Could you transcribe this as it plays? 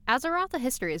Azeroth, a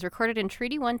History is recorded in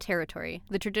Treaty 1 territory,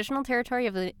 the traditional territory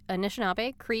of the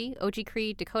Anishinaabe, Cree,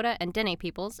 Oji-Cree, Dakota, and Dene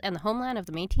peoples, and the homeland of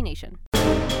the Métis Nation.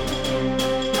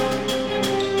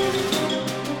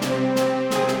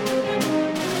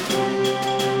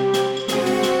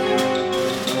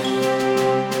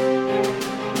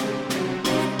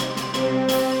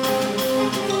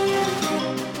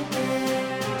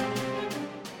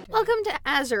 Welcome to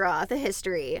Azeroth, a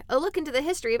History, a look into the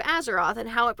history of Azeroth and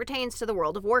how it pertains to the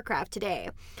world of Warcraft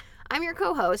today. I'm your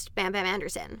co-host, Bam Bam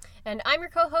Anderson. And I'm your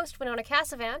co-host, Winona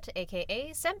Cassavant,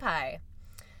 aka Senpai.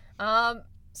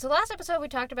 So last episode we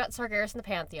talked about Sargeras and the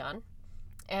Pantheon,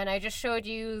 and I just showed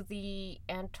you the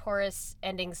Antorus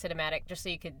ending cinematic just so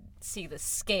you could see the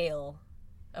scale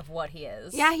of what he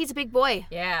is. Yeah, he's a big boy.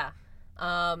 Yeah.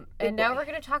 And now we're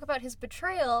going to talk about his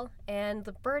betrayal and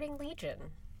the Burning Legion.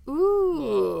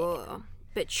 Ooh,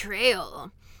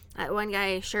 betrayal. That one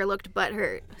guy sure looked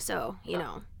butthurt, so, you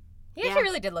know. He actually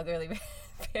really did look really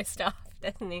pissed off,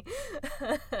 didn't he?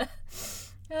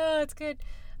 Oh, it's good.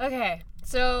 Okay,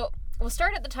 so we'll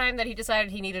start at the time that he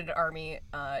decided he needed an army,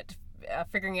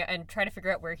 figuring out and try to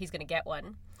figure out where he's going to get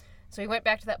one. So he went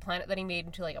back to that planet that he made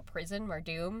into like a prison,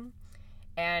 Mardoom,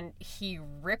 and he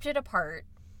ripped it apart.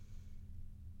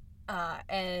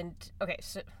 Okay,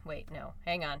 so wait, no,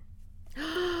 hang on.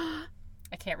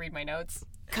 I can't read my notes.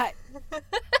 Cut.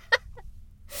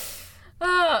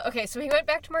 Okay, so he went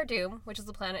back to Mardoom, which is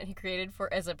the planet he created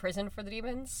as a prison for the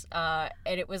demons, and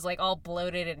it was like all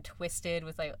bloated and twisted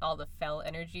with like all the fell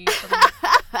energy from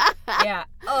yeah.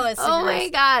 Oh, it's oh my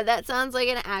god, that sounds like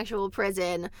an actual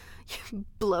prison.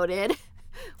 Bloated.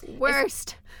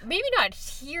 Worst. Maybe not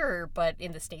here, but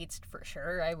in the States for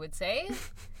sure, I would say.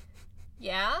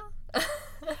 Yeah.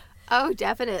 Oh,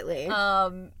 definitely.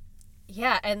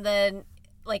 Yeah, and then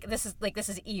this is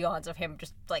eons of him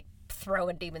just like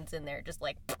throwing demons in there, just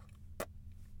like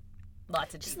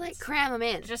lots of just demons. Like cram them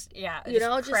in. Just yeah, you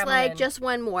know, just like just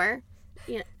one more.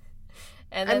 Yeah,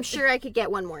 and then, I'm sure I could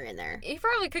get one more in there. You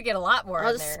probably could get a lot more.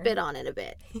 I'll just spit on it a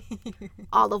bit.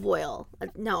 Olive oil.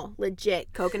 No,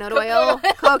 legit coconut oil.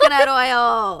 Coconut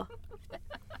oil.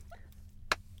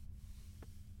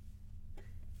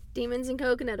 Demons and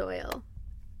coconut oil.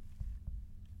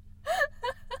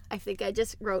 I think I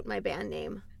just wrote my band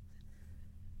name.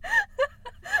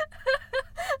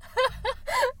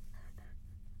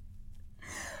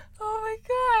 Oh my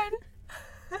god.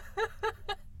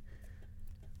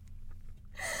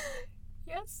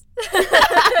 Yes.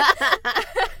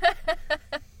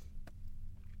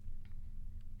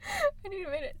 I need a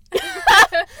minute.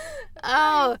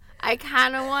 Oh, I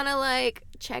kind of want to like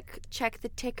check the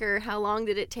ticker. How long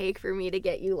did it take for me to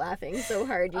get you laughing so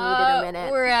hard you needed a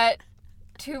minute? We're at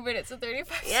 2 minutes and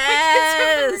 35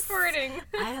 yes! seconds of recording.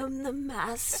 I am the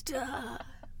master.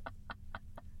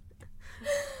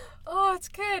 Oh, it's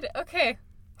good. Okay.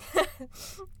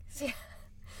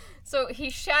 So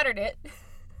he shattered it.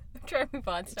 I'm trying to move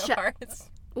on so hard.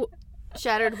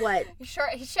 Shattered what? He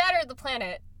shattered the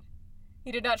planet.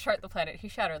 He did not shart the planet. He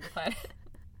shattered the planet.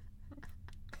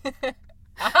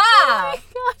 Aha! Oh my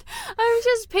god. I'm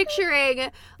just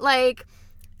picturing, like,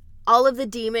 all of the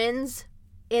demons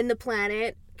in the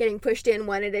planet getting pushed in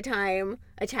one at a time,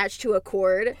 attached to a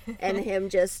cord, and him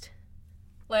just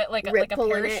like a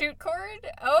parachute cord?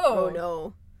 Oh. Oh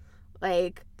no.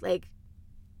 Like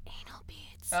anal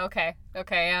beads. Okay,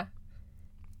 yeah.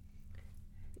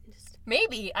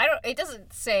 Maybe. It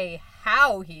doesn't say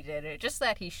how he did it, just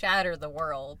that he shattered the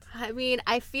world. I mean,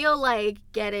 I feel like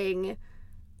getting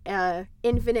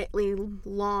infinitely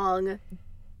long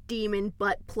demon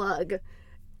butt plug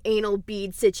anal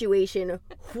bead situation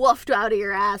whoofed out of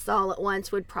your ass all at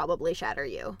once would probably shatter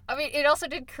you. I mean, it also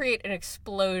did create an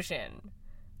explosion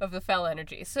of the fell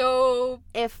energy, so...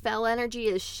 If fell energy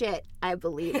is shit, I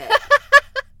believe it.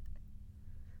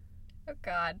 Oh,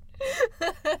 God.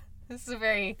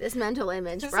 This mental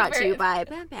image brought to you by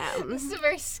Bam Bam. This is a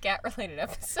very scat-related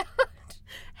episode.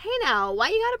 Hey now, why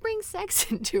you gotta bring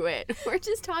sex into it? We're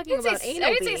just talking about anal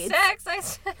beads. I didn't say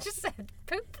sex, I just said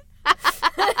poop.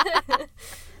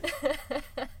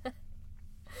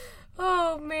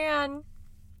 Oh, man.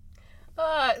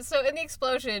 So in the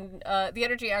explosion, the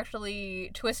energy actually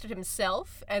twisted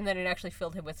himself, and then it actually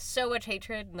filled him with so much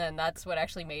hatred, and then that's what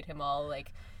actually made him all,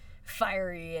 like,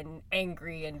 fiery and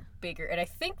angry and bigger. And I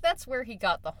think that's where he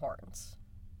got the horns.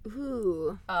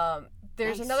 Ooh.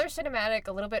 There's nice. Another cinematic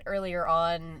a little bit earlier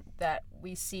on that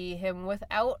we see him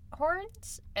without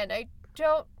horns, and I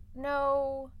don't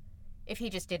know if he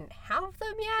just didn't have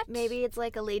them yet. Maybe it's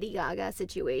like a Lady Gaga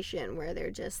situation where they're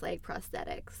just like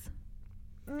prosthetics.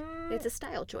 It's a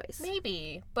style choice.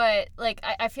 Maybe, but like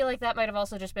I feel like that might have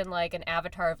also just been like an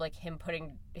avatar of like him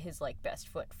putting his like best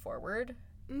foot forward.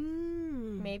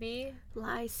 Maybe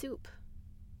Lie soup.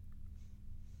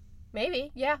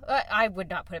 Maybe, yeah. I would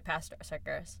not put it past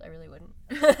Sargeras. I really wouldn't.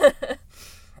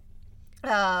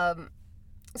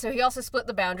 So he also split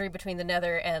the boundary between the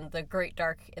Nether and the Great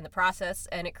Dark in the process,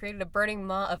 and it created a burning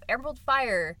maw of emerald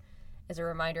fire as a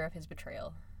reminder of his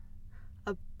betrayal.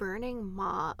 A burning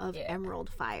maw of emerald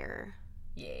fire.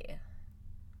 Yeah.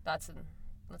 Lots of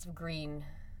green.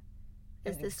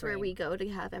 Is this where we go to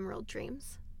have emerald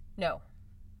dreams? No.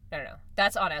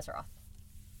 That's on Azeroth.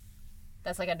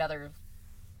 That's like another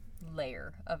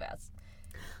layer of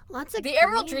Lots of The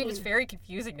Emerald Dream is very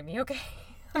confusing to me, okay?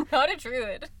 I'm not a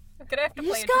druid. I'm gonna have to You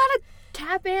play just gotta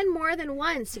tap in more than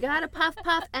once. You gotta puff,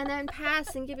 and then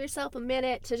pass and give yourself a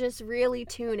minute to just really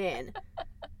tune in.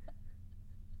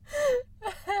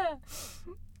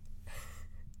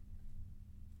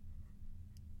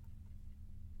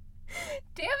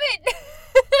 Damn it!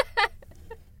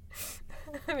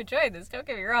 I'm enjoying this, don't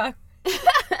get me wrong.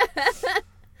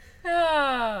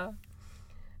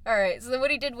 Alright, so then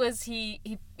what he did was he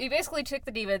basically took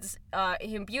the demons,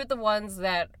 he imbued the ones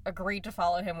that agreed to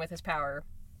follow him with his power,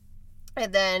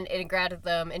 and then it granted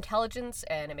them intelligence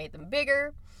and it made them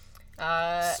bigger.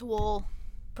 Swole.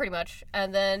 Pretty much.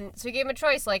 And then, so he gave him a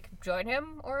choice, like, join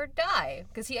him or die.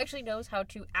 Because he actually knows how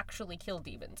to actually kill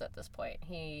demons at this point.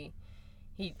 He's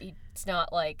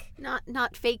not like...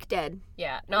 Not fake dead.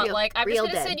 Yeah, not real, like, I'm just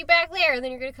going to send you back there and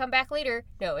then you're going to come back later.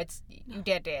 No, it's, you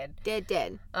dead. Dead.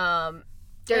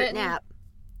 Dirt nap.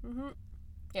 Mm-hmm.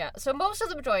 Yeah, so most of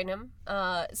them join him.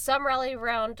 Some rally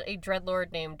around a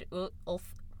dreadlord named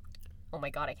Ulf... Oh my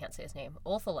god, I can't say his name.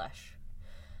 Ulthalesh.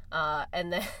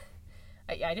 And then...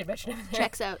 I did mention him there.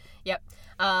 Checks out. Yep.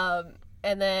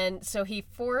 And then, so he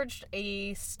forged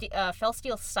a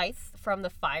Felsteel scythe from the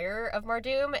fire of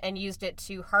Mardoom and used it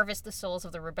to harvest the souls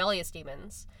of the rebellious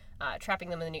demons, trapping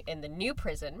them in the new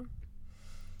prison.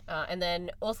 And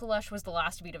then Ulthalesh was the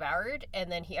last to be devoured, and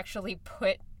then he actually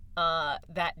put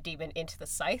that demon into the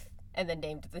scythe and then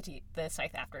named the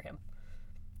scythe after him.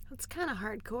 That's kind of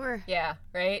hardcore. Yeah,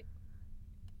 right?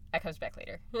 That comes back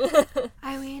later.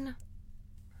 I mean...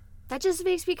 That just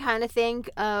makes me kind of think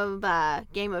of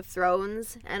Game of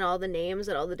Thrones and all the names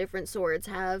that all the different swords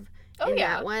have in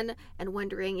that one, and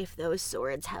wondering if those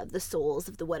swords have the souls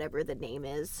of the whatever the name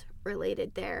is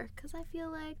related there, because I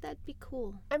feel like that'd be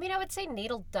cool. I mean, I would say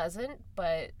Natal doesn't,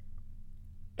 but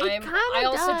I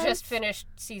also just finished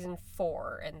season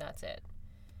 4, and that's it.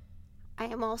 I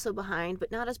am also behind,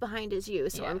 but not as behind as you,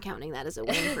 so I'm counting that as a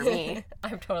win for me.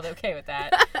 I'm totally okay with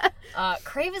that.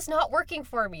 Crave is not working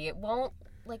for me. It won't.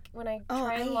 Like, when I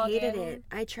try and log in... I hated it.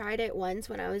 I tried it once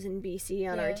when I was in BC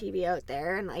on our TV out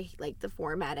there, and like the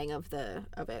formatting of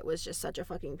it was just such a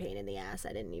fucking pain in the ass.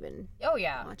 I didn't even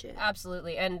watch it.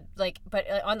 Absolutely. And, like, but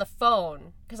on the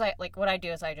phone, because what I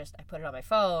do is I put it on my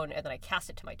phone, and then I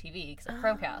cast it to my TV, because I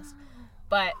Chromecast.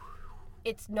 But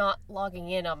it's not logging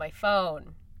in on my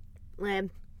phone.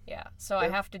 Lame. Yeah, so I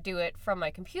have to do it from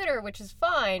my computer, which is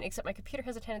fine, except my computer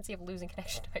has a tendency of losing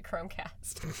connection to my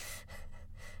Chromecast.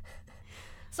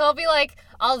 So I'll be like,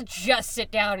 I'll just sit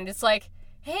down and it's like,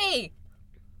 hey,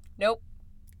 nope.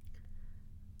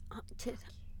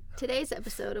 Today's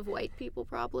episode of White People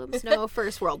Problems, no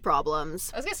first world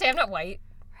problems. I was going to say, I'm not white.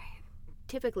 Right.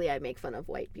 Typically I make fun of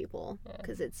white people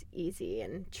because it's easy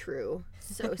and true.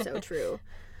 So true.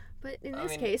 But in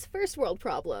this case, first world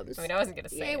problems. I wasn't going to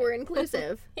say Yay, we're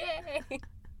inclusive. Yay.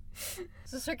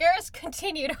 So Sargeras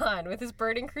continued on with his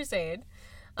burning crusade.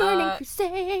 Burning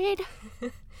crusade!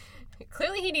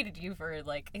 Clearly he needed you for,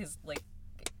 like, his, like,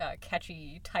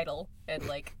 catchy title and,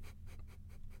 like,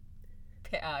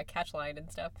 catch line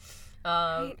and stuff.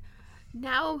 Right.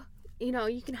 Now,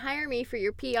 you can hire me for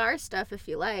your PR stuff if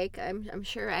you like. I'm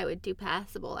sure I would do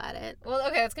passable at it. Well,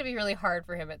 okay, it's going to be really hard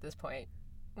for him at this point.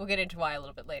 We'll get into why a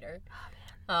little bit later.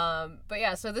 Oh, man. But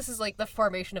yeah, so this is, like, the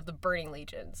formation of the Burning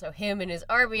Legion. So him and his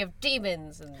army of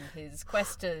demons and his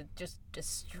quest to just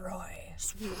destroy.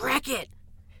 Just wreck it!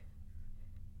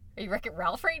 Are you Wreck-It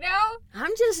Ralph right now?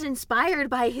 I'm just inspired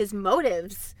by his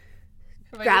motives.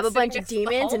 Grab a bunch of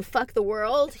demons and fuck the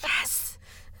world. Yes!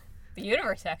 The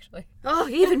universe, actually. Oh,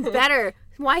 even better.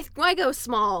 Why go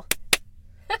small?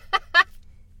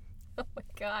 Oh my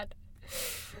god.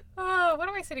 Oh, what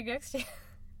am I sitting next to?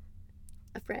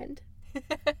 A friend.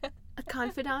 A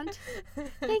confidant.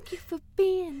 Thank you for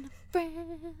being a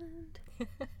friend.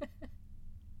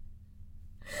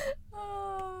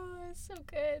 Oh, it's so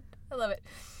good. I love it.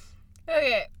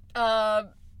 Okay.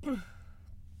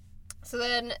 So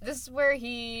then, this is where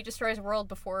he destroys a world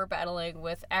before battling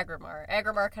with Agrimar.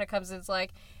 Agrimar kind of comes in and is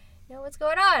like, you know, what's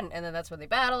going on? And then that's when they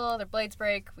battle, their blades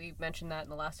break. We mentioned that in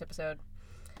the last episode.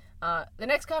 The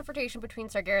next confrontation between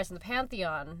Sargeras and the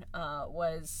Pantheon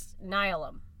was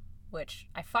Nihilum, which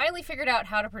I finally figured out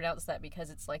how to pronounce that because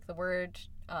it's like the word,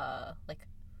 like,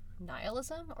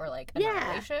 nihilism or like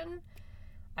annihilation.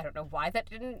 I don't know why that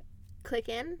didn't click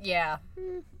in. Yeah.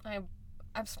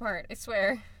 I'm smart, I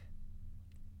swear.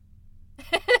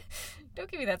 Don't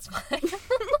give me that smile.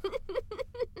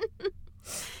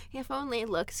 If only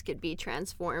looks could be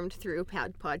transformed through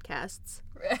podcasts.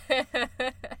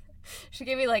 She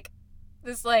gave me like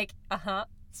this like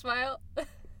smile.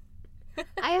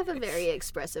 I have a very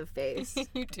expressive face.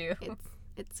 You do.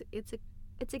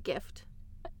 It's a gift.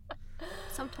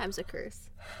 Sometimes a curse.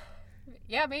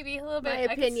 Yeah, maybe a little bit.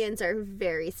 My opinions are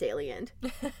very salient.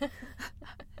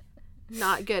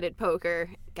 Not good at poker,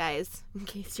 guys, in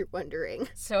case you're wondering.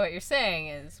 So what you're saying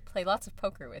is play lots of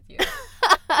poker with you.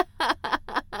 Let's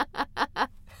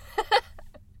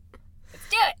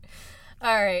do it!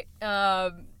 Alright,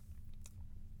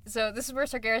 so this is where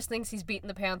Sargeras thinks he's beaten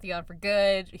the Pantheon for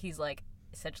good. He's, like,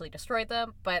 essentially destroyed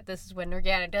them, but this is when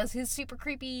Norgannon does his super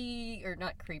creepy, or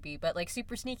not creepy, but, like,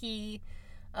 super sneaky,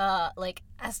 like,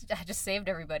 I just saved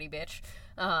everybody, bitch.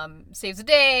 Saves the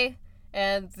day,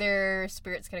 and their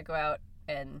spirit's gonna go out,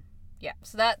 and yeah,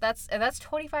 so that's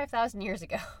 25,000 years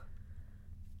ago.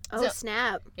 Oh, so,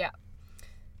 snap. Yeah.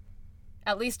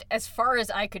 At least as far as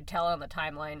I could tell on the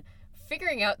timeline,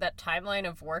 figuring out that timeline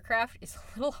of Warcraft is a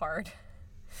little hard.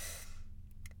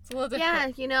 It's a little difficult. Yeah,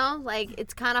 you know, like,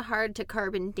 it's kind of hard to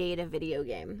carbon date a video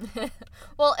game.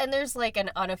 Well, and there's, like,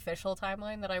 an unofficial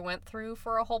timeline that I went through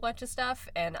for a whole bunch of stuff,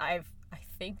 and I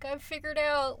think I've figured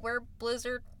out where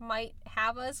Blizzard might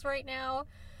have us right now.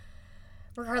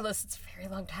 Regardless, it's a very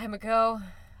long time ago.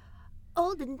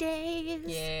 Olden days.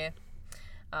 Yeah.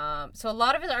 So a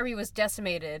lot of his army was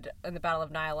decimated in the Battle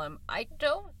of Nihilum. I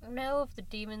don't know if the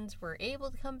demons were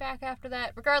able to come back after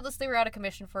that. Regardless, they were out of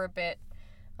commission for a bit.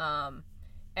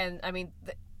 And, I mean,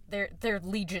 they're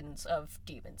legions of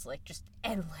demons. Like, just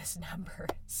endless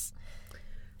numbers.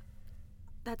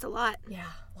 That's a lot.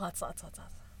 Yeah, lots.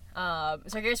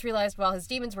 Sargeras realized while his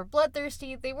demons were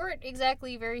bloodthirsty, they weren't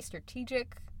exactly very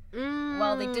strategic.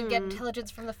 While they did get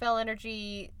intelligence from the Fel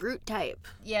energy... Brute type.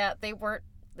 Yeah, they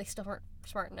still weren't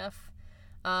smart enough.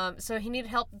 So he needed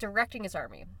help directing his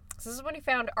army. So this is when he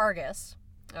found Argus,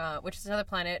 which is another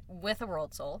planet with a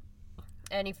world soul.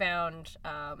 And he found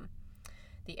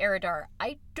the Eridar.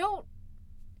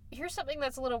 Here's something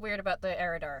that's a little weird about the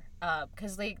Eridar.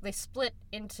 Because they split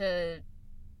into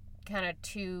kind of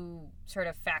two sort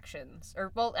of factions.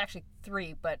 Or, well, actually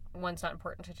three, but one's not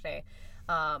important to today.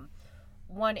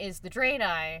 One is the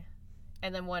Draenei,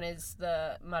 and then one is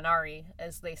the Man'ari,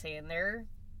 as they say in their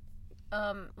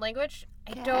language.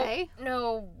 I don't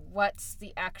know what's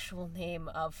the actual name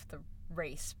of the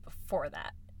race before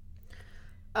that.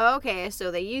 Okay,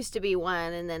 so they used to be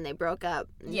one, and then they broke up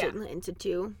into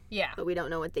two. Yeah. But we don't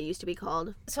know what they used to be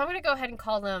called. So I'm going to go ahead and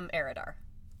call them Eridar.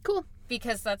 Cool.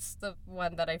 Because that's the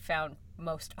one that I found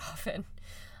most often.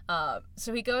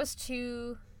 So he goes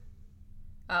to...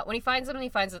 when he finds them, he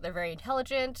finds that they're very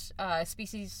intelligent, a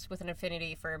species with an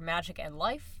affinity for magic and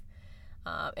life.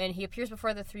 And he appears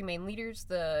before the three main leaders,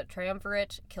 the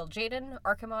Triumvirate, Kil'jaeden,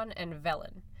 Archimonde, and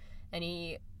Velen. And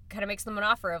he kind of makes them an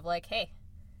offer of like, hey,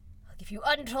 I'll give you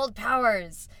untold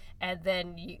powers, and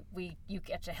then you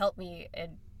get to help me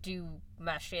and do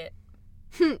my shit.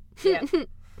 Yeah.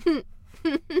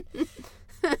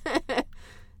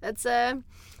 That's a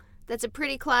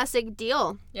pretty classic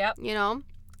deal. Yep. You know?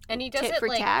 And he does tit it for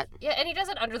like tat. Yeah, and he does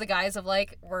it under the guise of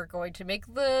like, we're going to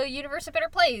make the universe a better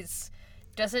place.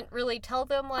 Doesn't really tell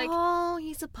them like, oh,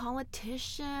 he's a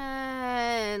politician.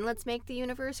 Let's make the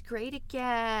universe great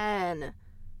again.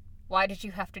 Why did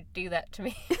you have to do that to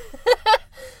me?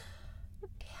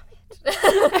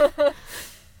 Damn it.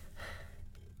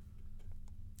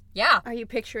 Yeah. Are you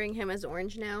picturing him as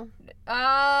orange now?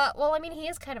 Well, I mean, he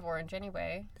is kind of orange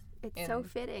anyway. It's so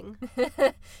fitting.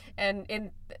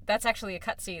 And that's actually a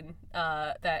cutscene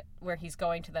that where he's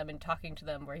going to them and talking to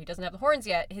them, where he doesn't have the horns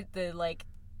yet. The like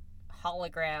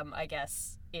hologram, I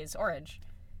guess, is orange.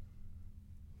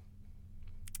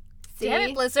 See? Damn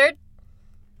it, Blizzard!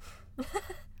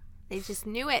 They just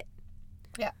knew it.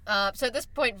 Yeah. So at this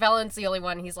point, Velen's the only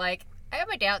one. He's like, I have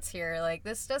my doubts here. Like,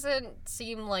 this doesn't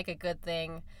seem like a good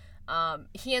thing.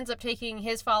 He ends up taking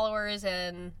his followers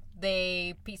and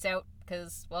they peace out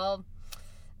because, well,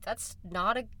 that's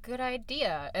not a good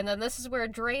idea. And then this is where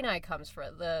Draenei comes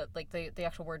from. The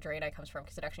actual word Draenei comes from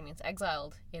because it actually means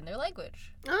exiled in their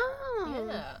language. Oh.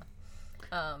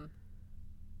 Yeah.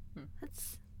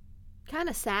 That's kind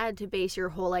of sad to base your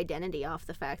whole identity off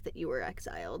the fact that you were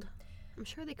exiled. I'm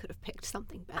sure they could have picked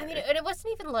something better. I mean, and it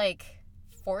wasn't even like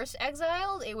forced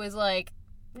exiled. It was like,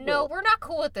 no, we're not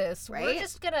cool with this. Right? We're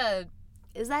just gonna.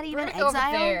 Is that even we're gonna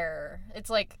exile? go over there. It's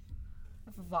like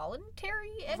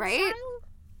voluntary exile. Right?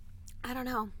 I don't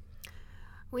know.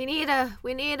 We need a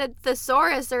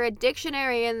thesaurus or a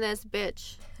dictionary in this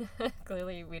bitch.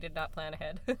 Clearly, we did not plan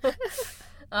ahead.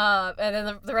 And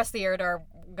then the rest of the Eridar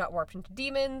got warped into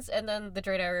demons, and then the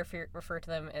Draenei refer to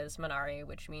them as Manari,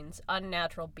 which means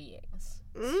unnatural beings.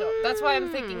 So that's why I'm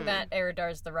thinking that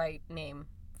Eridar's the right name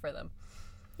for them.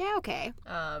 Yeah, okay.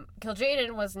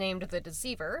 Kil'jaeden was named the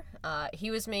Deceiver.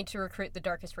 He was made to recruit the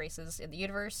darkest races in the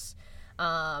universe.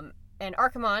 And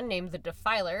Archimonde, named the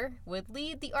Defiler, would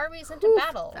lead the armies into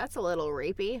battle. That's a little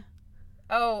rapey.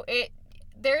 Oh,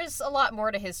 there's a lot more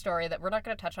to his story that we're not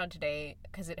going to touch on today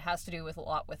because it has to do with a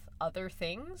lot with other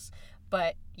things.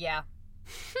 But yeah.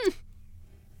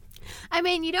 I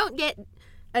mean, you don't get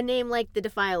a name like the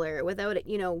Defiler without it,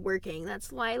 working.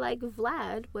 That's why, like,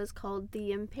 Vlad was called the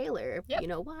Impaler. Yep. You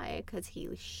know why? Because he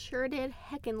sure did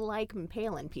heckin' like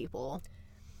impaling people.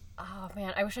 Oh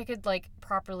man, I wish I could like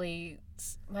properly.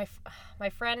 My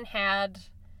friend had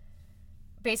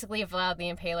basically Vlad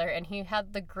the Impaler, and he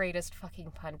had the greatest fucking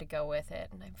pun to go with it,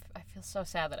 and I feel so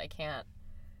sad that I can't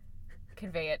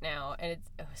convey it now, and it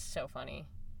was so funny.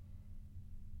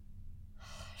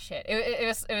 Shit, it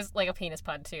was like a penis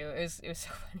pun too. It was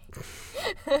so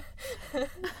funny.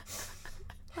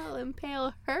 I'll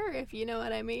impale her, if you know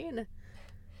what I mean.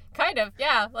 Kind of,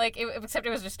 yeah. Like except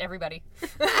it was just everybody.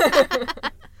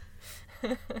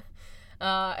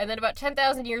 And then about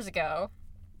 10,000 years ago,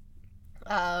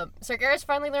 Sargeras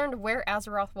finally learned where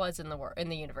Azeroth was in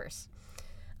the universe.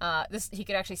 He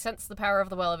could actually sense the power of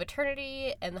the Well of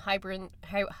Eternity and the Highborn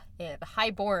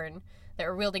that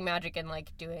were wielding magic and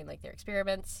like doing like their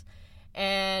experiments.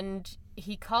 And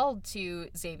he called to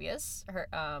Xavius, her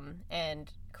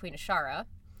and Queen Ashara.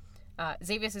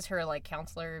 Xavius is her like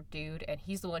counselor dude, and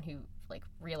he's the one who like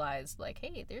realized like,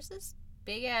 hey, there's this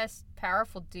big ass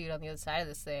powerful dude on the other side of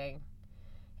this thing.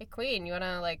 Hey Queen, you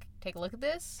wanna like take a look at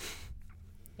this?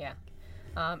 Yeah.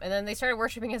 And then they started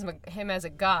worshiping him as a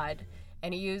god,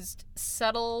 and he used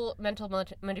subtle mental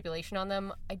manipulation on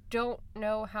them. I don't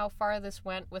know how far this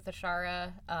went with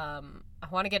Ashara. I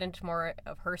want to get into more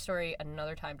of her story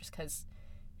another time, just because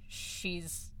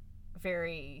she's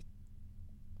very.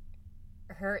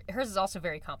 Hers is also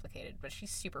very complicated, but she's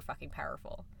super fucking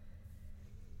powerful.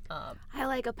 I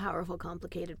like a powerful,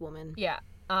 complicated woman. Yeah.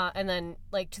 And then,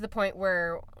 like, to the point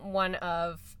where one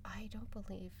of... I don't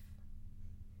believe...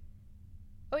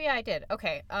 Oh, yeah, I did.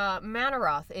 Okay.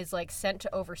 Manaroth is, like, sent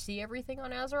to oversee everything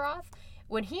on Azeroth.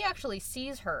 When he actually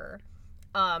sees her,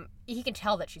 he can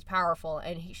tell that she's powerful,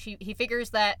 and he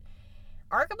figures that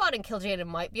Archimonde and Kil'jaeden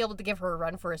might be able to give her a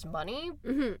run for his money,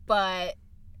 but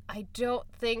I don't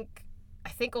think... I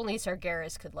think only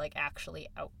Sargeras could, like, actually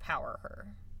outpower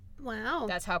her. Wow.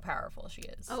 That's how powerful she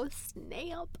is. Oh,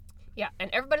 snap. Yeah,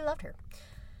 and everybody loved her.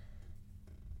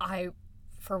 I,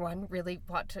 for one, really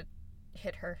want to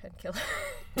hit her and kill her.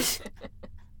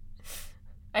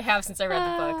 I have since I read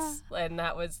the books, and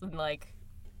that was in, like,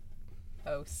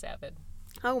 2007.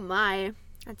 Oh, my.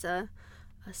 That's a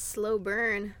slow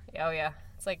burn. Oh, yeah.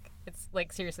 It's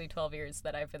like seriously 12 years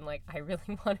that I've been like, I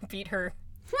really want to beat her.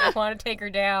 I want to take her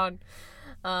down.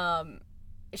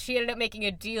 She ended up making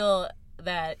a deal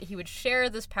that he would share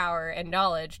this power and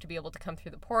knowledge to be able to come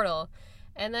through the portal,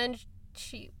 and then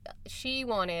she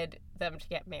wanted them to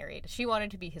get married. She wanted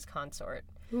to be his consort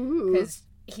because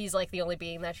he's like the only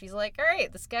being that she's like, all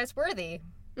right, this guy's worthy.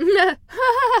 I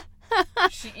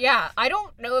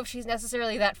don't know if she's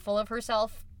necessarily that full of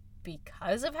herself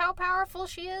because of how powerful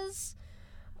she is.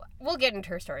 We'll get into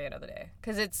her story another day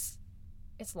because it's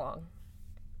long.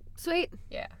 Sweet.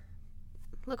 Yeah.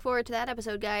 Look forward to that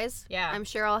episode, guys. Yeah. I'm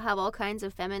sure I'll have all kinds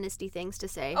of feministy things to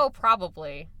say. Oh,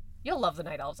 probably. You'll love the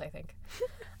Night Elves, I think.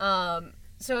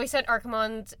 So he sent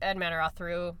Archimonde and Manaroth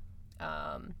through,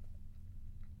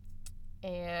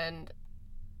 and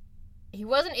he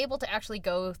wasn't able to actually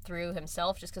go through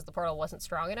himself just because the portal wasn't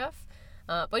strong enough,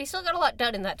 but he still got a lot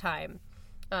done in that time.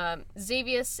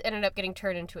 Xavius ended up getting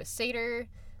turned into a satyr.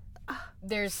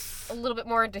 There's a little bit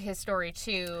more into his story,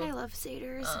 too. I love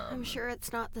satyrs. I'm sure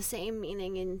it's not the same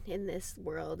meaning in this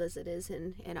world as it is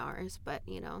in ours, but,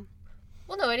 you know.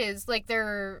 Well, no, it is. Like,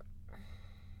 they're,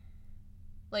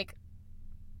 like,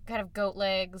 kind of goat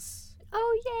legs.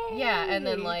 Oh, yay! Yeah, and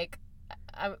then, like,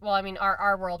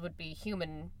 our world would be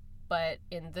human, but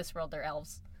in this world, they're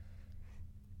elves.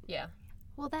 Yeah.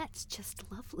 Well, that's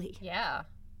just lovely. Yeah.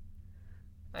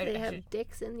 They have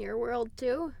dicks in your world,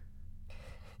 too?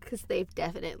 Because they've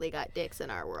definitely got dicks in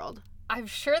our world. I'm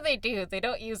sure they do. They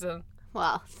don't use them.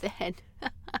 Well, then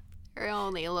they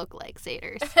only look like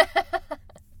satyrs.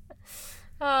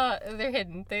 They're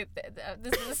hidden.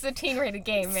 This is a teen-rated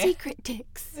game, man. Secret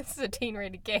dicks. This is a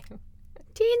teen-rated game.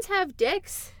 Teens have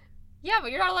dicks. Yeah,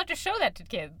 but you're not allowed to show that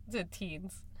to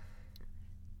teens.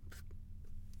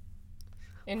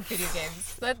 In video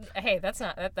games. That's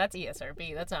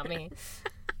ESRB. That's not me.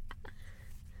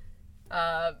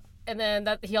 And then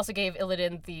he also gave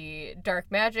Illidan the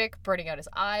dark magic, burning out his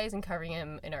eyes and covering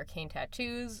him in arcane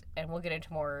tattoos. And we'll get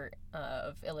into more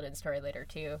of Illidan's story later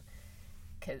too,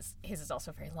 because his is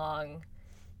also very long.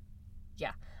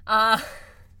 Yeah.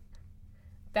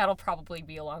 That'll probably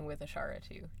be along with Ashara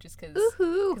too, just because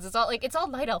it's all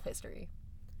Night Elf history.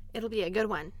 It'll be a good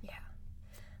one.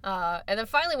 Yeah. And then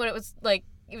finally, when it was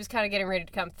kind of getting ready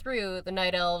to come through, the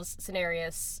Night Elves,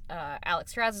 Cenarius,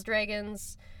 Alex Straz's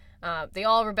dragons, they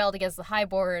all rebelled against the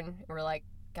Highborn and were like,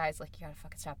 guys, like, you gotta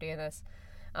fucking stop doing this.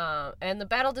 And the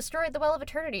battle destroyed the Well of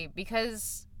Eternity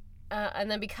because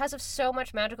of so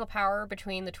much magical power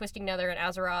between the Twisting Nether and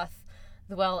Azeroth,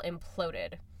 the well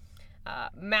imploded.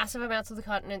 Massive amounts of the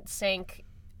continent sank,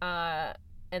 and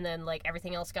then like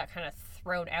everything else got kind of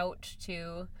thrown out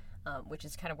too, which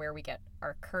is kind of where we get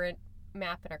our current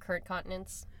map and our current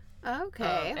continents.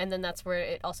 Okay. And then that's where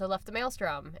it also left the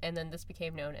Maelstrom, and then this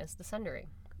became known as the Sundering.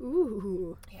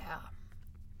 Ooh. Yeah.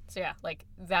 So yeah, like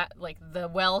that, like the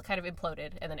well kind of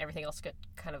imploded, and then everything else got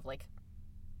kind of like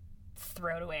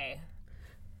thrown away.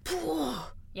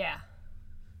 Yeah.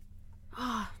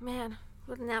 Oh man,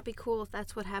 wouldn't that be cool if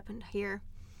that's what happened here?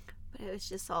 But it was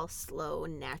just all slow,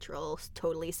 natural,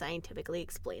 totally scientifically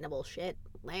explainable shit.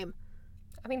 Lame.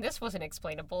 I mean, this wasn't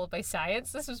explainable by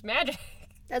science. This was magic.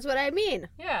 That's what I mean.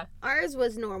 Yeah. Ours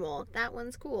was normal. That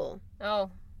one's cool. Oh,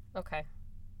 okay.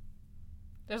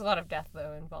 There's a lot of death,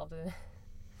 though, involved in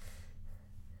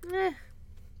it.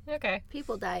 Okay.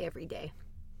 People die every day.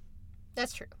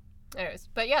 That's true. Anyways,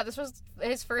 but yeah, this was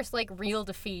his first, like, real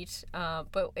defeat,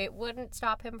 but it wouldn't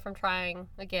stop him from trying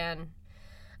again.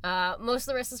 Most of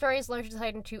the rest of the story is largely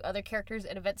tied into other characters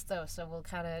and events, though, so we'll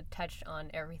kind of touch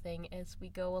on everything as we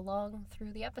go along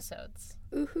through the episodes.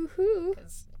 Ooh-hoo-hoo.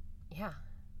 Because, yeah.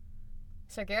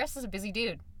 Sargeras is a busy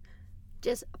dude.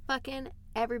 Just fucking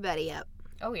everybody up.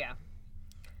 Oh, yeah.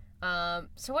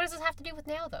 So what does this have to do with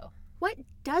now, though? What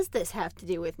does this have to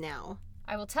do with now?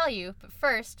 I will tell you, but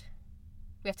first,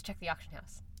 we have to check the auction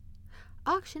house.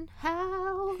 Auction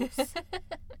house.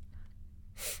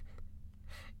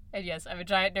 And yes, I'm a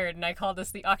giant nerd, and I call this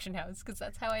the auction house, because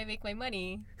that's how I make my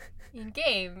money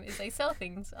in-game, is I sell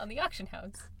things on the auction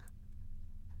house.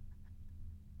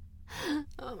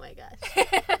 Oh my gosh.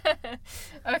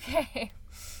 Okay.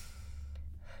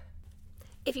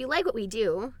 If you like what we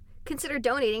do, consider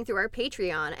donating through our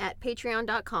Patreon at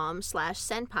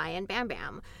patreon.com/senpai and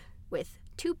bambam with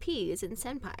 2 P's in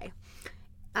senpai.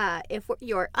 If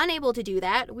you're unable to do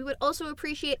that, we would also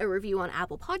appreciate a review on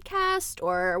Apple Podcast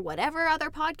or whatever other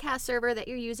podcast server that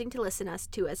you're using to listen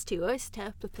to us,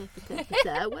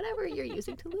 whatever you're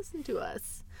using to listen to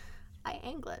us. I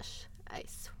English, I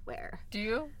swear. Do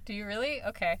you? Do you really?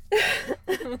 Okay.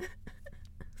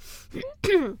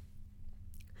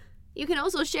 You can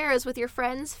also share us with your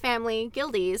friends, family,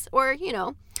 guildies, or,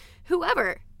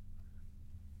 whoever.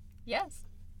 Yes.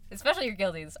 Especially your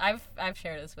guildies. I've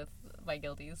shared this with my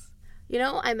guildies.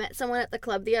 I met someone at the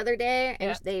club the other day,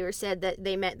 and they said that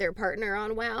they met their partner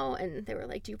on WoW, and they were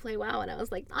like, do you play WoW? And I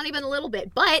was like, not even a little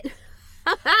bit, but...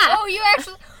 Oh, you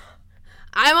actually...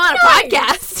 I'm on a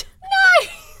podcast.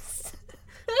 Nice!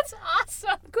 That's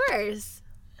awesome. Of course.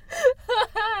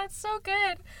 That's so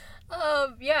good.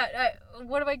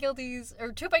 One of my guildies,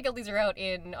 or 2 of my guildies are out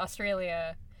in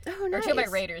Australia. Oh, nice. Or 2 of my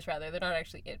raiders, rather. They're not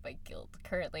actually in my guild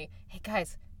currently. Hey,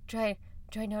 guys, try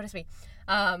notice me.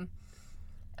 They're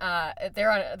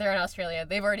in Australia.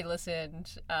 They've already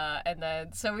listened, and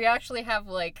then so we actually have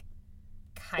like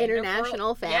kind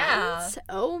international of fans. Yeah.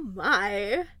 Oh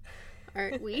my!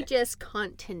 Aren't we just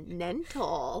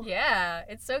continental? Yeah,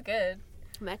 it's so good.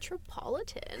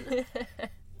 Metropolitan.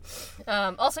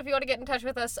 Also, if you want to get in touch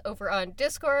with us over on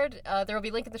Discord, there will be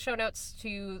a link in the show notes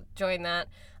to join that.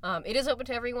 It is open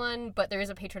to everyone, but there is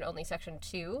a patron-only section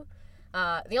too.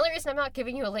 The only reason I'm not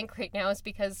giving you a link right now is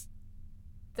because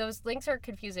those links are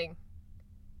confusing.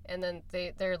 And then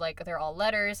they're all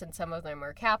letters, and some of them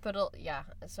are capital. Yeah,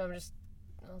 so I'll just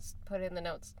put it in the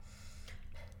notes.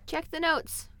 Check the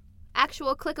notes.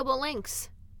 Actual clickable links.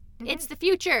 Mm-hmm. It's the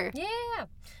future. Yeah.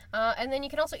 And then you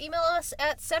can also email us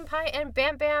at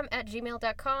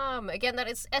senpaiandbambam@gmail.com. Again, that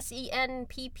is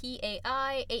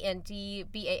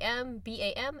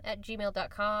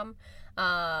senppaiandbam@gmail.com.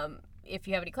 if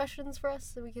you have any questions for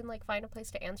us, so we can like find a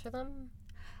place to answer them.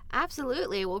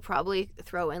 Absolutely. We'll probably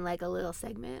throw in like a little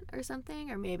segment or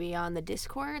something, or maybe on the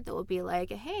Discord that will be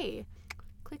like, hey,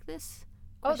 click this.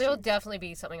 Oh, there'll questions. definitely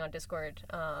be something on Discord.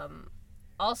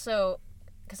 Also,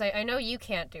 because I know you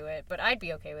can't do it, but I'd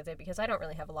be okay with it because I don't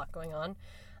really have a lot going on.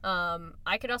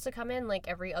 I could also come in like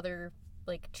every other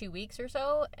like 2 weeks or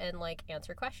so and like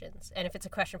answer questions. And if it's a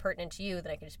question pertinent to you,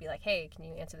 then I can just be like, hey, can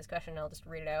you answer this question? And I'll just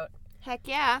read it out. Heck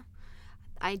yeah.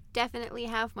 I definitely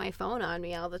have my phone on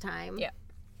me all the time. Yeah.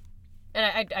 And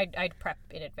I'd prep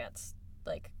in advance,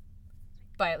 like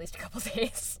by at least a couple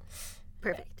days.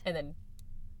 Perfect. And then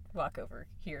walk over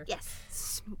here. Yes.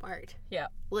 Smart. Yeah.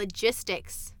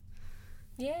 Logistics.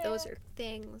 Yeah. Those are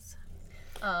things.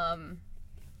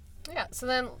 Yeah, so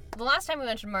then the last time we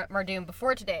mentioned Mardoom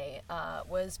before today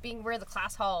was being where the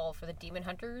class hall for the demon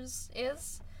hunters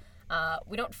is.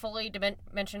 We don't fully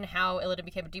mention how Illidan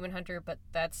became a demon hunter, but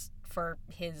that's for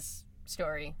his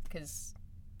story, because,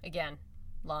 again,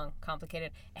 long,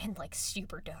 complicated, and, like,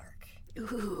 super dark.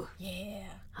 Ooh. Yeah.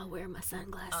 I'll wear my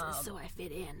sunglasses so I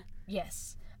fit in.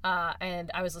 Yes. And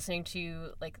I was listening to,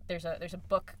 like, there's a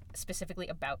book specifically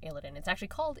about Illidan. It's actually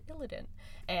called Illidan.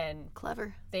 And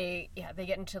Clever. they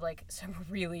get into, like, some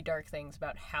really dark things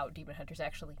about how demon hunters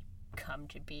actually come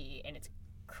to be, and it's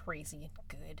crazy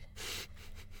and good.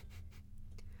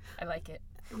 I like it.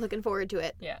 Looking forward to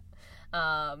it. Yeah.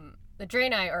 The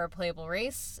Draenei are a playable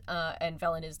race, and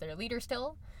Velen is their leader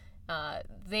still.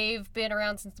 They've been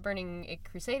around since the Burning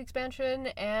Crusade expansion,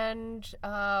 and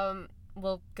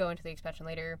we'll go into the expansion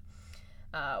later.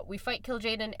 We fight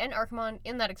Kil'jaeden and Archimonde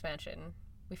in that expansion.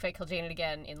 We fight Kil'jaeden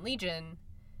again in Legion,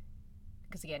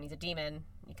 because again, he's a demon.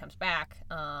 He comes back.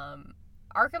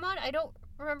 Archimonde, I don't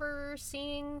remember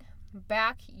seeing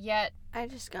back yet. I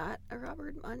just got a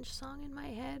Robert Munch song in my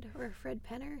head, or Fred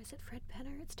Penner. Is it Fred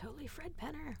Penner? It's totally Fred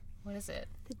Penner. What is it?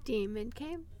 The demon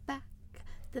came back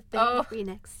the Oh. very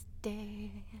next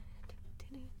day.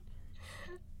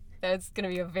 That's going to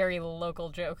be a very local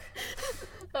joke.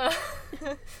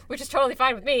 Which is totally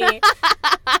fine with me. I'm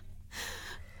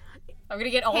going to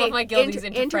get all of my guildies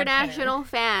into Fred Penner. international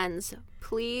fans,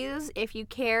 please, if you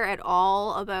care at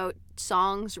all about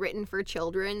songs written for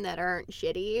children that aren't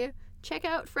shitty, check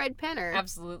out Fred Penner.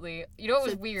 Absolutely. You know what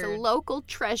was It's weird? a local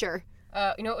treasure.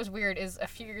 You know what was weird is a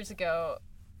few years ago,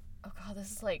 oh god,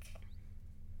 this is like,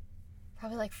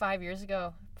 probably like 5 years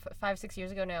ago, 5-6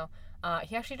 years ago now,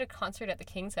 he actually did a concert at the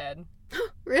King's Head.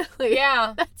 Really?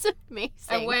 Yeah. That's amazing.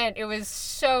 I went. It was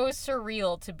so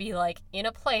surreal to be like in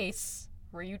a place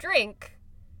where you drink,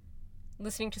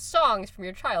 listening to songs from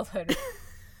your childhood.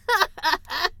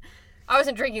 I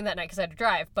wasn't drinking that night because I had to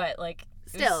drive, but like,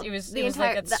 Still, it was the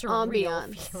like a the surreal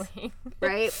ambiance. feeling.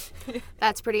 Right?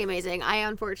 That's pretty amazing. I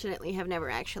unfortunately have never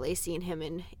actually seen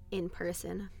him in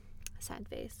person. Sad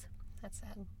face. That's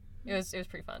sad. It was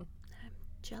pretty fun.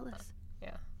 Jealous.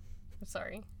 Yeah. I'm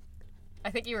sorry.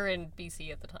 I think you were in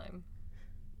BC at the time.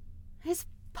 It's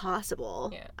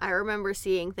possible. Yeah. I remember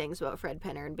seeing things about Fred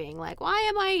Penner and being like, why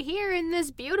am I here in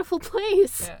this beautiful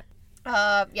place?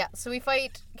 Yeah. So we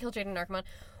fight Kil'jaeden and Archimonde.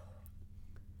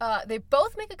 They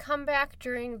both make a comeback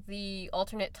during the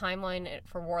alternate timeline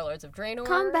for Warlords of Draenor.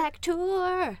 Comeback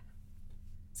tour.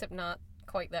 Except not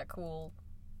quite that cool.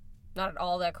 Not at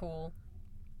all that cool.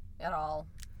 At all.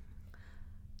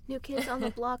 New Kids on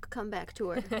the Block comeback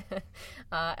tour.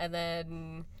 And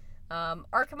then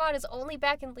Archimonde is only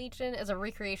back in Legion as a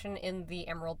recreation in the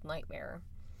Emerald Nightmare.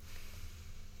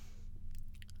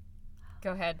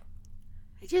 Go ahead.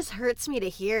 It just hurts me to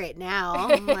hear it now.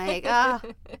 I'm like,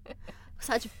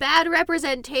 such bad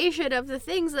representation of the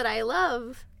things that I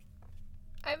love.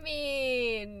 I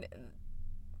mean,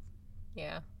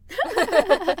 yeah.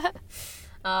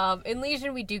 In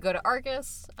Legion, we do go to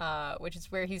Argus, which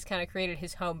is where he's kind of created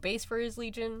his home base for his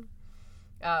Legion.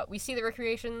 We see the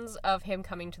recreations of him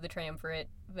coming to the Triumvirate,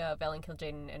 Velen,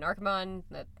 Kil'jaeden, and Archimonde.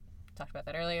 That talked about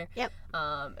that earlier. Yep.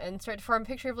 And start to form a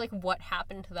picture of like what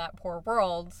happened to that poor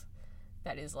world.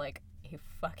 That is like a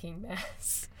fucking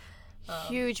mess.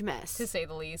 Huge mess. To say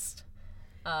the least.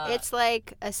 It's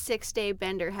like a 6-day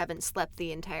bender haven't slept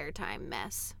the entire time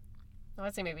mess.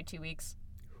 I'd say maybe 2 weeks.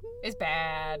 It's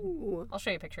bad. Ooh, I'll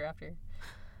show you a picture after.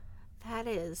 that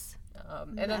is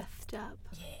And then, messed up.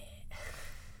 yeah.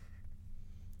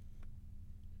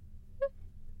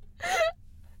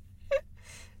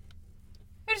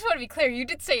 I just want to be clear. You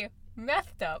did say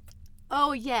methed up.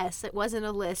 Oh, yes, it wasn't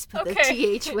a lisp. Okay.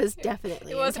 The TH was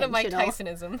definitely It wasn't a Mike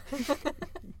intentional. Tysonism.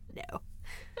 No.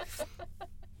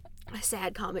 A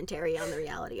sad commentary on the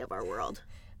reality of our world.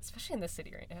 Especially in this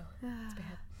city right now.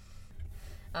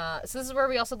 It's So this is where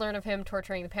we also learn of him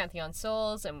torturing the Pantheon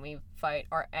souls, and we fight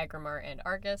Agrimar and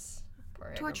Argus. Poor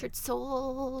Agrimar. Tortured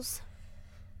souls.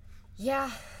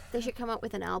 Yeah. They should come up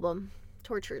with an album.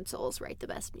 Tortured souls write the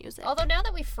best music. Although now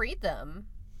that we freed them,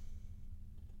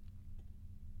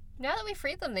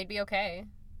 they'd be okay.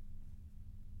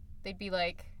 They'd be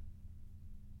like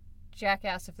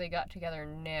Jackass if they got together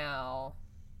now,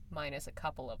 minus a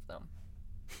couple of them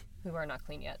who are not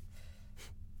clean yet.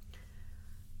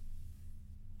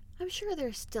 I'm sure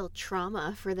there's still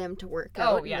trauma for them to work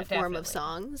out in the form of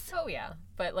songs. Oh, yeah.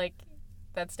 But, like,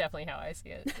 that's definitely how I see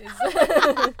it.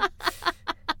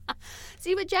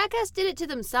 See, but Jackass did it to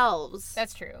themselves.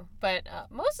 That's true. But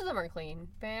most of them are clean.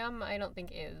 Bam, I don't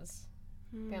think is.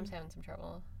 Bam's having some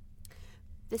trouble.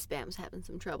 This Bam's having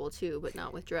some trouble, too, but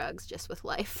not with drugs, just with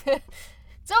life.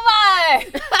 So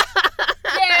am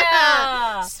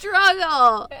Yeah!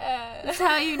 Struggle! That's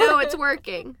how you know it's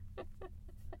working.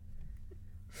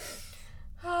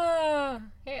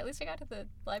 Hey, at least I got to the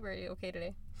library okay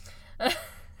today.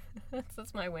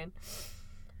 That's my win.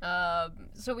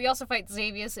 So we also fight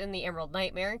Xavius in the Emerald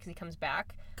Nightmare because he comes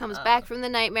back. Comes back from the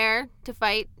nightmare to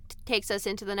fight, takes us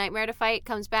into the nightmare to fight,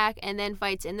 comes back, and then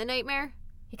fights in the nightmare?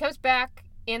 He comes back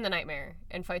in the nightmare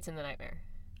and fights in the nightmare.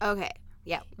 Okay,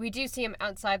 yeah. We do see him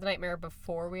outside the nightmare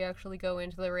before we actually go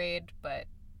into the raid, but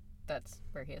that's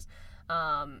where he is.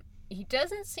 He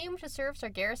doesn't seem to serve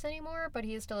Sargeras anymore, but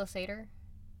he is still a satyr.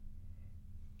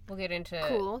 We'll get into...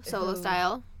 Cool. Solo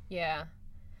style. Yeah.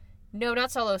 No,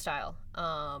 not solo style.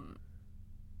 I'll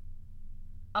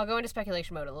go into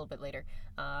speculation mode a little bit later.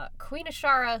 Queen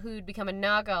Ashara, who'd become a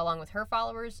Naga along with her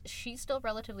followers, she's still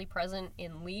relatively present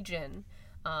in Legion.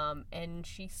 And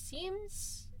she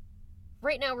seems...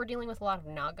 Right now we're dealing with a lot of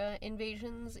Naga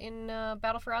invasions in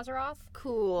Battle for Azeroth.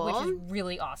 Cool. Which is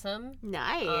really awesome.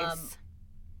 Nice.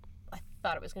 I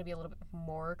thought it was going to be a little bit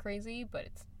more crazy, but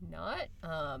it's not.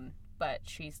 But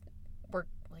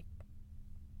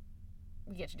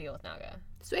we get to deal with Naga.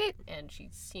 Sweet. And she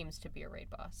seems to be a raid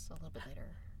boss a little bit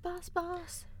later.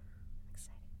 Boss.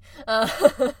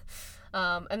 Excited.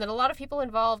 And then a lot of people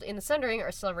involved in the Sundering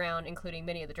are still around, including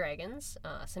many of the dragons.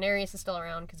 Cenarius is still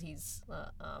around because he's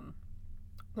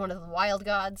one of the wild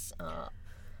gods.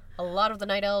 A lot of the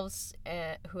night elves,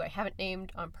 who I haven't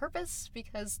named on purpose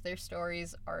because their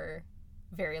stories are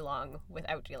very long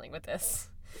without dealing with this.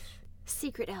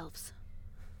 Secret elves.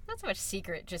 Not so much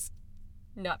secret, just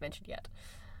not mentioned yet.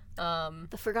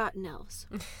 The forgotten elves.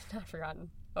 Not forgotten.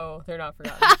 Oh, they're not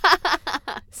forgotten.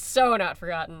 So not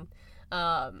forgotten.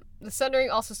 The Sundering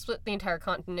also split the entire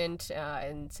continent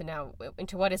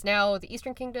into what is now the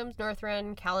Eastern Kingdoms,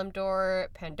 Northrend, Kalimdor,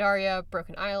 Pandaria,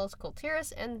 Broken Isles, Kul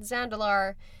Tiras, and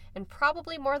Zandalar, and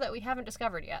probably more that we haven't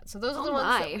discovered yet. So those are the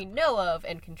ones that we know of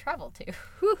and can travel to.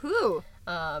 Woohoo!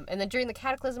 And then during the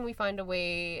Cataclysm, we find a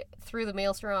way through the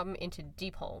Maelstrom into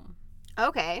Deepholm.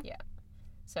 Okay. Yeah.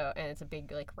 So, and it's a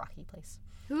big, rocky place.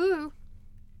 Ooh.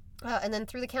 And then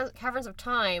through the Caverns of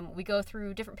Time, we go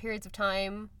through different periods of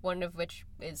time, one of which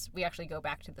is we actually go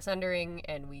back to the Sundering,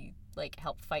 and we,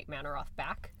 help fight Manaroth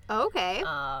back. Okay.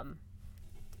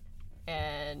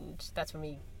 And that's when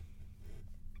we...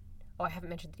 Oh, I haven't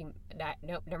mentioned the...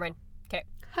 Nope, never mind. Okay.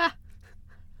 Ha!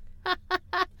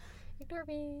 Ignore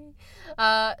me.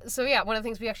 So yeah, one of the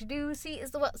things we actually do see is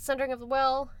the Sundering of the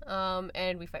Well,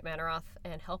 and we fight Manaroth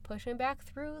and help push him back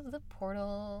through the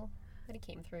portal that he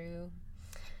came through.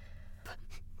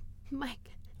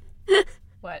 Mike.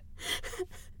 What?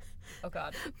 Oh,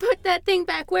 God. Put that thing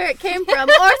back where it came from,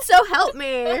 or so help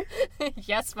me.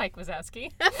 Yes, Mike was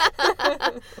asking.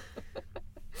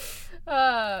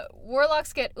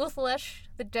 Warlocks get Uthalesh,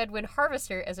 the Deadwind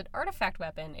Harvester, as an artifact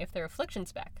weapon if their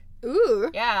affliction's back. Ooh.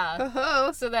 Yeah.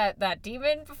 Oh. So that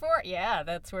demon before, yeah,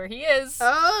 that's where he is.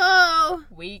 Oh.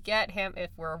 We get him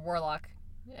if we're a warlock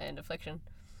and affliction.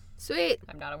 Sweet.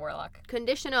 I'm not a warlock.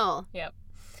 Conditional. Yep.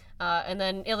 And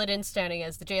then Illidan standing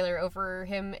as the jailer over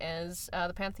him as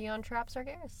the Pantheon traps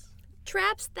Sargeras.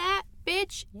 Traps that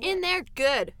bitch in there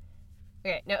good.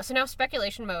 Okay, now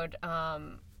speculation mode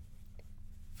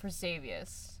for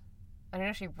Xavius. I didn't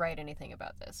actually write anything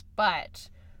about this, but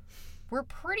we're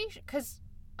pretty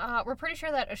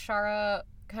sure that Ashara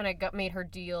kind of made her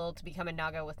deal to become a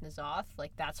Naga with N'Zoth.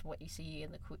 That's what you see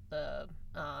in the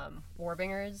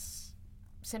Warbingers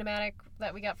cinematic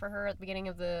that we got for her at the beginning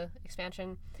of the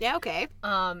expansion. Yeah, okay.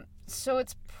 So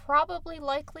it's probably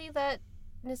likely that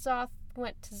N'Zoth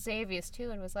went to Xavius too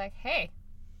and was like, hey,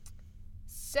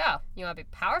 so, you want to be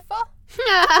powerful?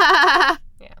 Yeah.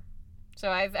 So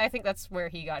I think that's where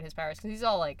he got his powers, because he's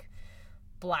all,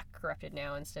 black corrupted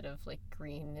now instead of,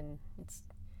 green,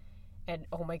 and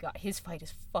oh my god, his fight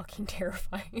is fucking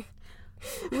terrifying.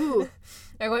 Ooh.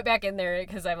 I went back in there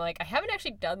because I'm like, I haven't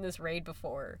actually done this raid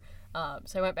before.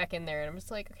 So I went back in there and I'm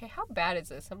just like, okay, how bad is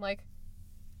this? I'm like,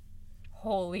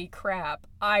 holy crap,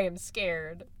 I am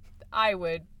scared. I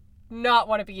would not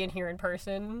want to be in here in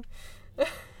person.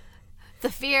 The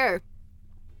fear.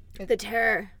 The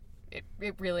terror. It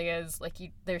really is. Like,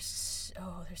 there's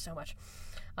so much.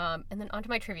 And then onto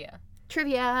my trivia.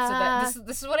 Trivia. So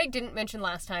this is what I didn't mention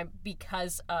last time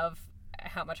because of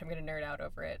how much I'm going to nerd out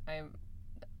over it. I'm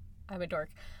a dork.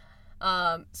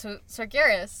 So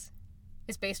Sargeras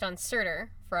is based on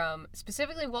Surtur from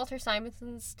specifically Walter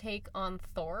Simonson's take on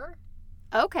Thor.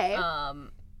 Okay.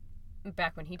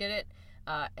 Back when he did it.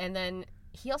 And then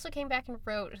he also came back and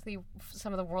wrote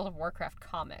some of the World of Warcraft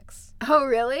comics. Oh,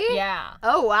 really? Yeah.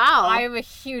 Oh, wow. I am a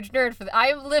huge nerd for this. I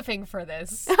am living for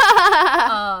this.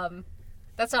 That's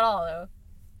not all, though.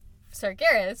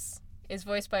 Sargeras is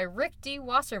voiced by Rick D.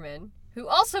 Wasserman, who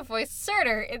also voiced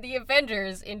Surtur in The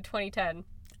Avengers in 2010.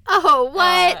 Oh,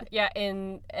 what? Yeah,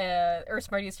 in Earth's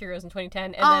Mightiest Heroes in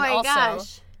 2010. And oh, then my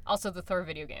gosh. Also the Thor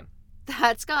video game.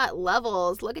 That's got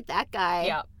levels. Look at that guy.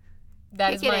 Yeah.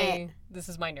 This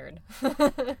is my nerd.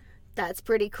 That's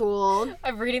pretty cool.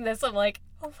 I'm reading this, I'm like,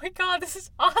 oh my god, this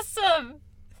is awesome!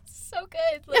 So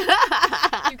good. Like,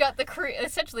 you've got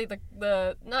essentially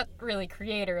the not really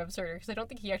creator of Surtur, because I don't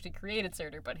think he actually created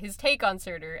Surtur, but his take on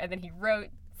Surtur, and then he wrote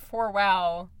for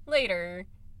WoW later.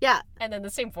 Yeah. And then the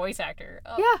same voice actor.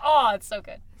 Oh, yeah. Oh, it's so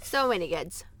good. So many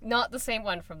goods. Not the same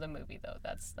one from the movie, though.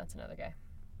 That's another guy.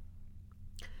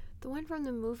 The one from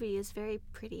the movie is very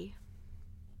pretty.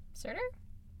 Surtur?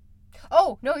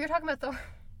 Oh, no, you're talking about Thor.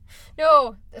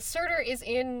 No, Surtur is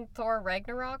in Thor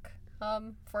Ragnarok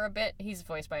for a bit. He's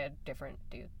voiced by a different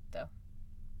dude, though.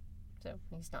 So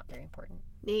he's not very important.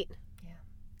 Neat. Yeah.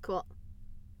 Cool.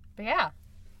 But yeah,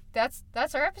 that's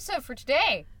our episode for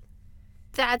today.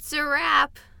 That's a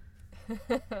wrap.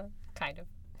 Kind of.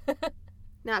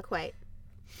 Not quite.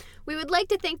 We would like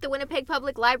to thank the Winnipeg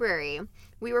Public Library.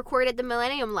 We record at the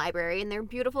Millennium Library in their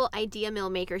beautiful Idea Mill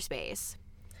makerspace.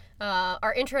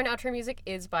 Our intro and outro music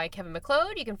is by Kevin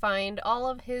McLeod. You can find all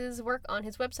of his work on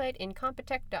his website,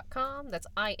 incompetech.com. That's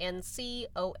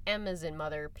INCOM as in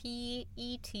mother, PETECH.com.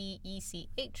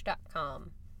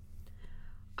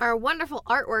 Our wonderful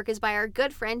artwork is by our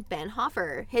good friend Ben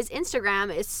Hoffer. His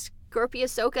Instagram is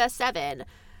Scorpiosoka7,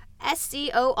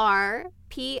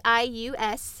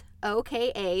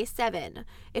 SCORPIUSOKA7,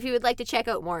 if you would like to check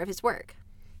out more of his work.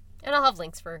 And I'll have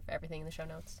links for everything in the show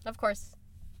notes, of course.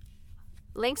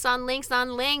 Links on links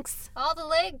on links. All the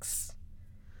links.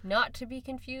 Not to be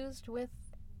confused with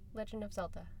Legend of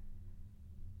Zelda.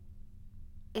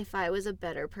 If I was a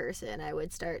better person, I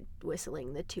would start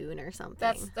whistling the tune or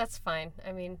something. That's fine.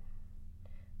 I mean,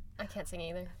 I can't sing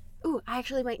either. Ooh, I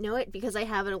actually might know it because I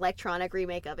have an electronic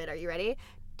remake of it. Are you ready?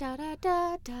 Da da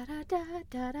da da da da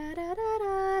da da da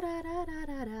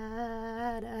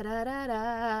da da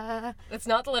da. It's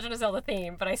not the Legend of Zelda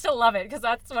theme, but I still love it because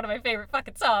that's one of my favorite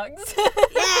fucking songs.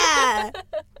 Yeah!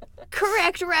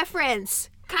 Correct reference.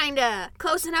 Kinda.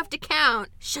 Close enough to count.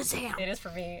 Shazam. It is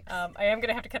for me. I am going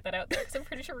to have to cut that out because I'm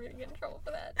pretty sure we're going to get in trouble for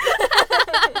that.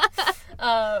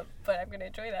 But I'm going to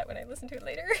enjoy that when I listen to it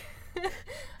later.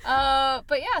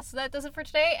 But yeah, so that does it for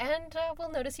today, and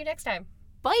we'll notice you next time.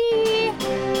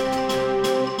 Bye!